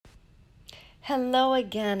Hello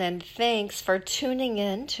again, and thanks for tuning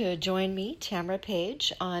in to join me, Tamara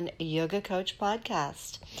Page, on Yoga Coach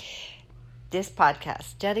Podcast. This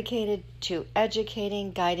podcast dedicated to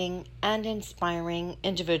educating, guiding, and inspiring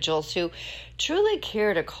individuals who truly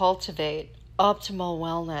care to cultivate optimal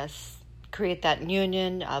wellness, create that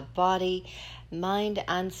union of body, mind,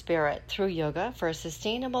 and spirit through yoga for a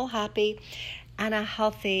sustainable, happy, and a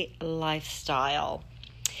healthy lifestyle.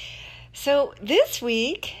 So this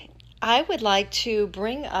week, I would like to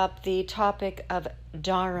bring up the topic of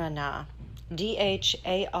dharana,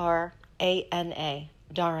 D-H-A-R-A-N-A,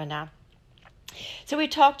 dharana. So we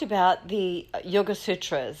talked about the Yoga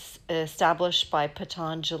Sutras established by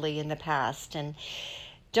Patanjali in the past, and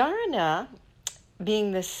dharana,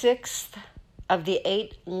 being the sixth of the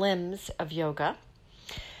 8 limbs of yoga,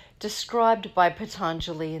 described by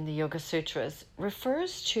Patanjali in the Yoga Sutras,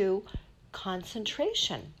 refers to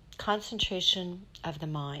concentration of the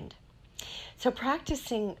mind. So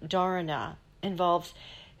practicing dharana involves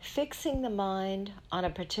fixing the mind on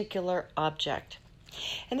a particular object.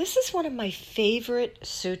 And this is one of my favorite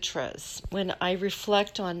sutras. When I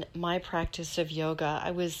reflect on my practice of yoga,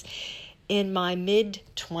 I was in my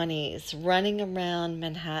mid-20s running around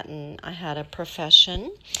Manhattan. I had a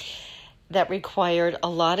profession that required a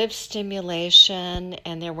lot of stimulation,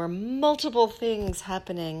 and there were multiple things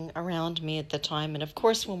happening around me at the time. And of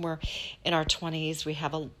course, when we're in our 20s, we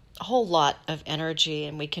have a whole lot of energy,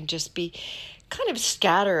 and we can just be kind of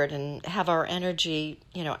scattered and have our energy,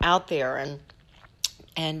 out there,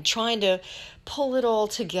 and trying to pull it all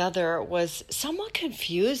together was somewhat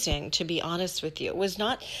confusing, to be honest with you. It was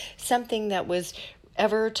not something that was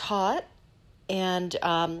ever taught, and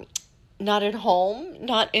not at home,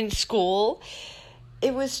 not in school.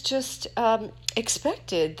 It was just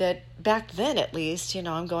expected that back then, at least,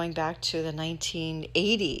 I'm going back to the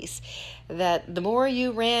 1980s, that the more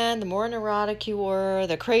you ran, the more neurotic you were,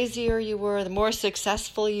 the crazier you were, the more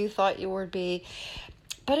successful you thought you would be.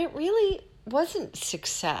 But it really wasn't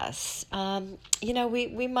success.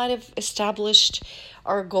 We might have established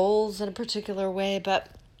our goals in a particular way, but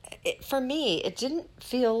for me, it didn't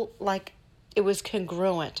feel like it was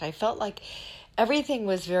congruent. I felt like everything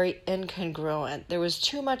was very incongruent. There was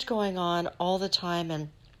too much going on all the time, and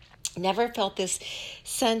never felt this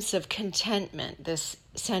sense of contentment, this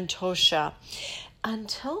santosha,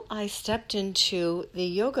 until I stepped into the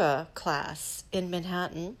yoga class in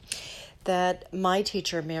Manhattan that my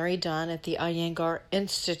teacher, Mary Dunn, at the Iyengar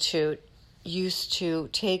Institute, used to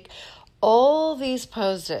take all these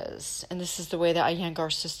poses, and this is the way the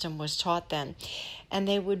Iyengar system was taught then, and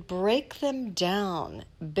they would break them down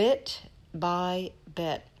bit by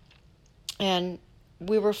bit. And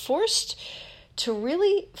we were forced to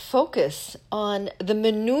really focus on the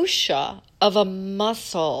minutiae of a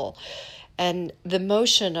muscle and the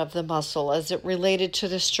motion of the muscle as it related to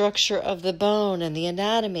the structure of the bone and the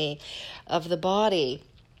anatomy of the body.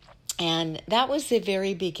 And that was the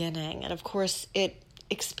very beginning. And of course, it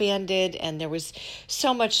expanded, and there was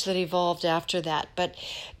so much that evolved after that. But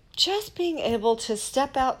just being able to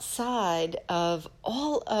step outside of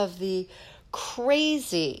all of the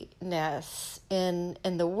craziness in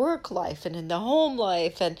the work life and in the home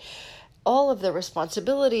life and all of the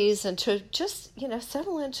responsibilities, and to just,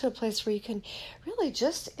 settle into a place where you can really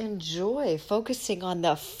just enjoy focusing on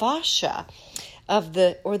the fascia of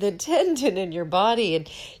the tendon in your body, and,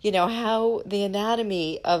 how the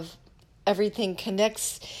anatomy of everything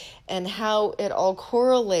connects and how it all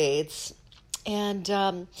correlates. And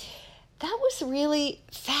that was really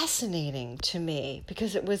fascinating to me,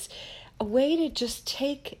 because it was a way to just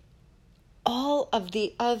take all of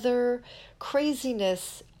the other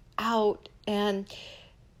craziness out and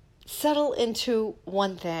settle into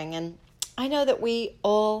one thing. And I know that we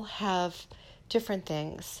all have different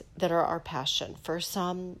things that are our passion. For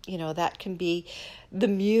some, that can be the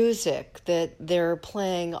music that they're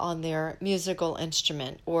playing on their musical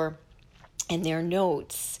instrument or in their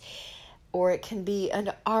notes. Or it can be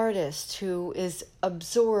an artist who is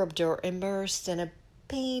absorbed or immersed in a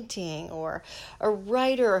painting, or a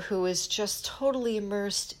writer who is just totally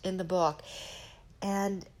immersed in the book.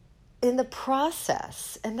 And in the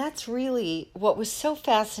process, and that's really what was so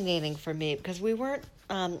fascinating for me, because we weren't,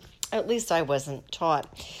 at least I wasn't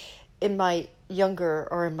taught in my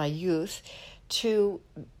youth to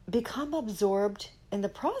become absorbed in the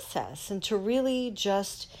process and to really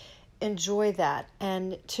just enjoy that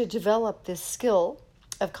and to develop this skill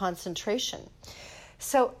of concentration.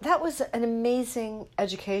 So that was an amazing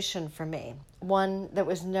education for me, one that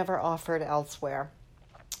was never offered elsewhere.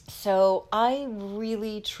 So I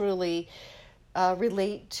really, truly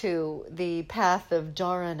relate to the path of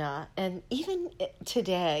dharana, and even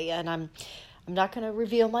today, and I'm I'm not going to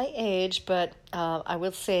reveal my age, but I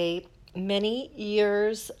will say many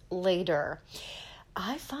years later,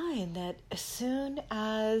 I find that as soon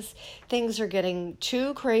as things are getting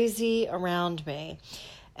too crazy around me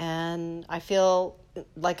and I feel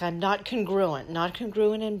like I'm not congruent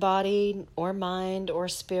in body or mind or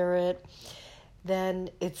spirit,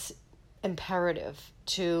 then it's imperative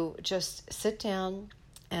to just sit down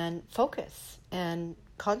and focus and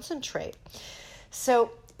concentrate.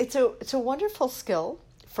 So it's a wonderful skill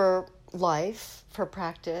for life, for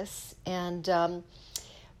practice, and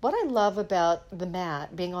what I love about the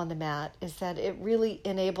mat, being on the mat, is that it really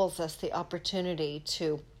enables us the opportunity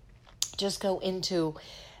to just go into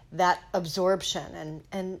that absorption,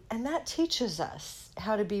 and that teaches us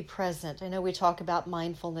how to be present. I know we talk about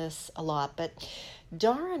mindfulness a lot, but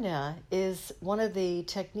dharana is one of the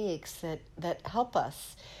techniques that help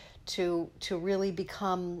us to really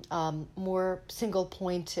become more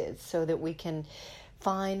single-pointed, so that we can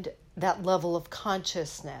find that level of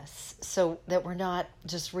consciousness, so that we're not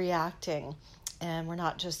just reacting and we're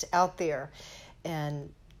not just out there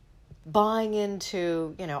and buying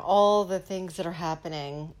into all the things that are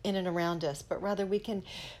happening in and around us, but rather we can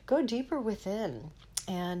go deeper within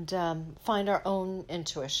and find our own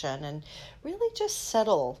intuition and really just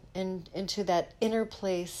settle into that inner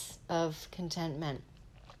place of contentment.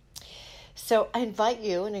 So I invite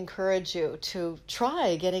you and encourage you to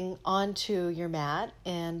try getting onto your mat.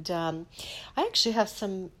 And I actually have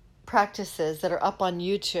some practices that are up on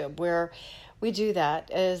YouTube where we do that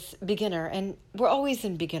as beginner. And we're always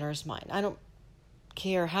in beginner's mind. I don't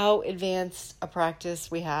care how advanced a practice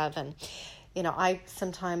we have. And, I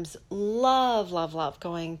sometimes love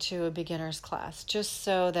going to a beginner's class just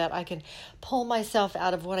so that I can pull myself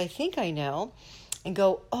out of what I think I know and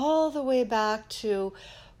go all the way back to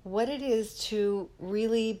what it is to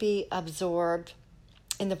really be absorbed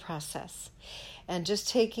in the process and just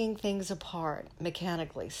taking things apart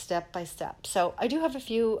mechanically, step by step. So I do have a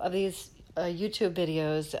few of these YouTube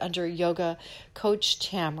videos under Yoga Coach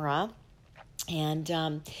Tamara, and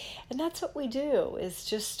that's what we do, is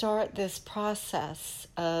just start this process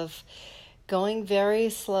of going very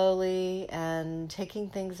slowly and taking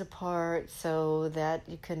things apart so that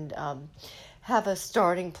you can have a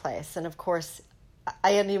starting place. And of course,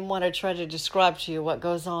 I don't even want to try to describe to you what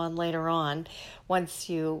goes on later on once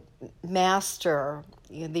you master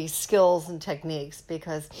these skills and techniques,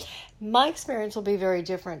 because my experience will be very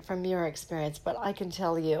different from your experience, but I can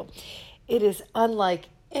tell you it is unlike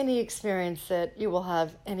any experience that you will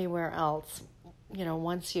have anywhere else.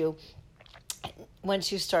 Once you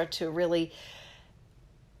start to really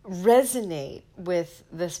resonate with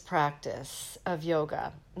this practice of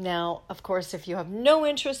yoga. Now, of course, if you have no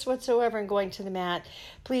interest whatsoever in going to the mat,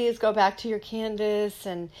 please go back to your canvas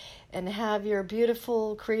and have your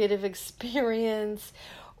beautiful creative experience.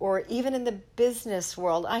 Or even in the business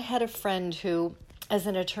world, I had a friend who, as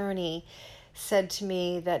an attorney, said to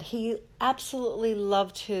me that he absolutely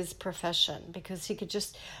loved his profession because he could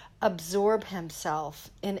just absorb himself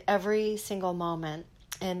in every single moment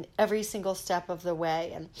and every single step of the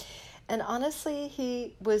way. And honestly,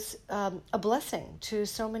 he was a blessing to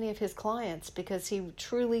so many of his clients because he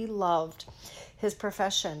truly loved his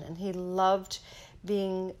profession, and he loved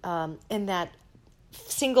being in that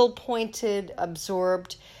single-pointed,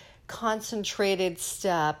 absorbed, concentrated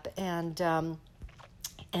step, and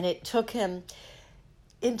it took him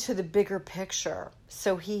into the bigger picture.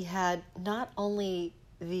 So he had not only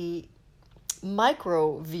the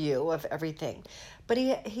micro view of everything, but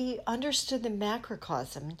he understood the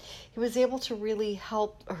macrocosm. He was able to really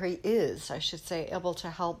help, or he is, I should say, able to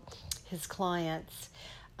help his clients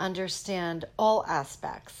understand all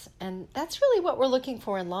aspects. And that's really what we're looking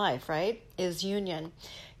for in life, right? Is union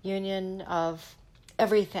of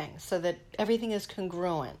everything, so that everything is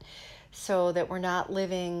congruent, so that we're not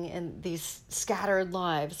living in these scattered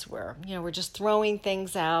lives where, we're just throwing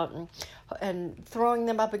things out and throwing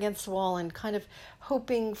them up against the wall and kind of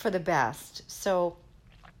hoping for the best. So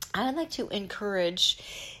I'd like to encourage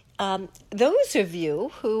those of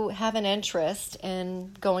you who have an interest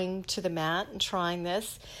in going to the mat and trying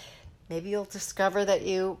this. Maybe you'll discover that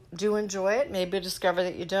you do enjoy it. Maybe you'll discover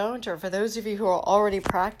that you don't. Or for those of you who are already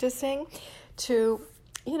practicing, to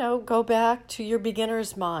go back to your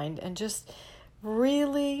beginner's mind and just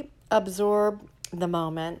really absorb the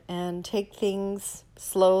moment and take things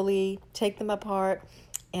slowly, take them apart,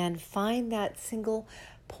 and find that single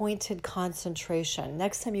pointed concentration.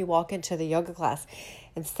 Next time you walk into the yoga class,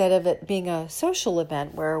 instead of it being a social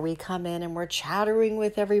event where we come in and we're chattering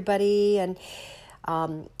with everybody and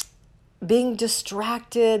being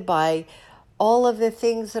distracted by all of the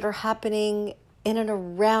things that are happening in and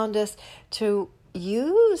around us, to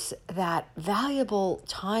use that valuable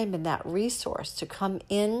time and that resource to come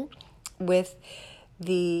in with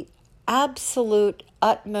the absolute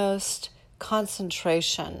utmost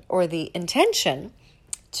concentration, or the intention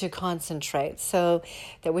to concentrate, so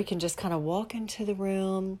that we can just kind of walk into the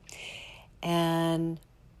room and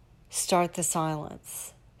start the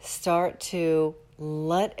silence. Start to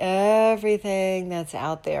let everything that's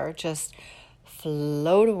out there just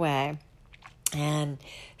float away, and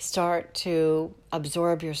start to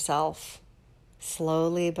absorb yourself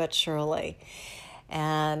slowly but surely.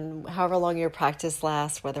 And however long your practice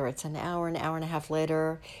lasts, whether it's an hour and a half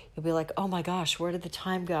later, you'll be like, oh my gosh, where did the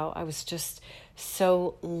time go? I was just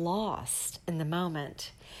so lost in the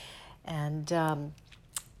moment. And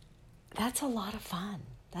that's a lot of fun.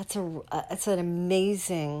 It's an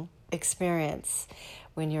amazing experience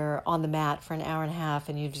when you're on the mat for an hour and a half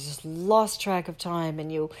and you've just lost track of time,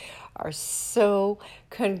 and you are so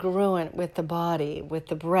congruent with the body, with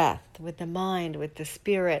the breath, with the mind, with the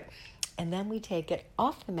spirit. And then we take it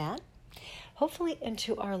off the mat, hopefully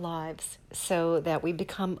into our lives, so that we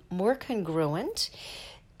become more congruent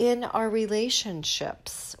in our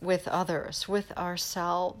relationships with others, with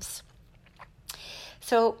ourselves.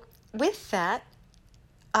 So with that,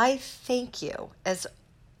 I thank you. As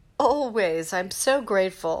always, I'm so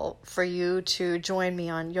grateful for you to join me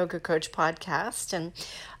on Yoga Coach Podcast. And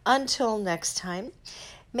until next time,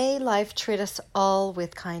 may life treat us all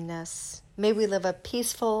with kindness. May we live a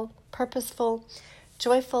peaceful, purposeful,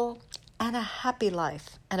 joyful, and a happy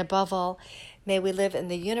life. And above all, may we live in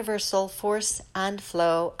the universal force and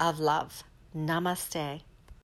flow of love. Namaste.